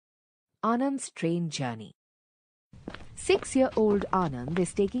Anand's train journey. 6-year-old Anand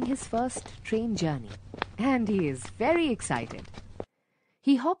is taking his first train journey, and he is very excited.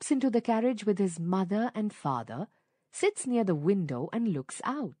 He hops into the carriage with his mother and father, sits near the window and looks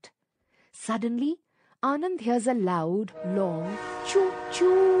out. Suddenly, Anand hears a loud, long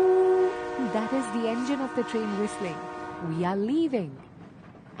choo-choo. That is the engine of the train whistling. We are leaving.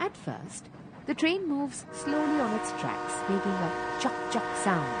 At first, the train moves slowly on its tracks, making a chuck-chuck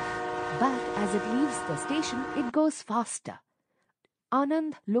sound. But as it leaves the station, it goes faster.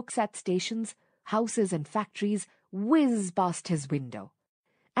 Anand looks at stations, houses and factories whiz past his window.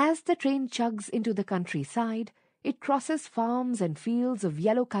 As the train chugs into the countryside, it crosses farms and fields of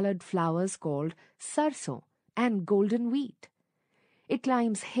yellow-colored flowers called sarson and golden wheat. It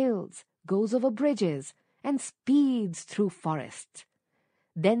climbs hills, goes over bridges, and speeds through forests.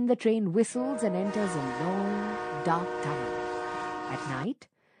 Then the train whistles and enters a long, dark tunnel. At night,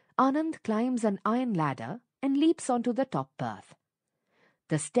 Anand climbs an iron ladder and leaps onto the top berth.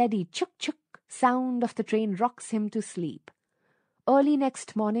 The steady chuk-chuk sound of the train rocks him to sleep. Early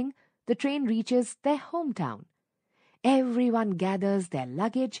next morning, the train reaches their hometown. Everyone gathers their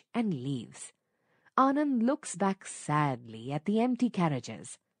luggage and leaves. Anand looks back sadly at the empty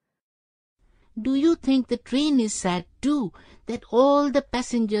carriages. Do you think the train is sad too, that all the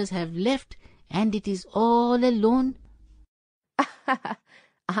passengers have left and it is all alone?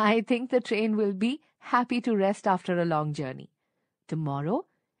 I think the train will be happy to rest after a long journey. Tomorrow,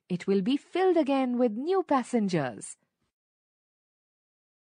 it will be filled again with new passengers.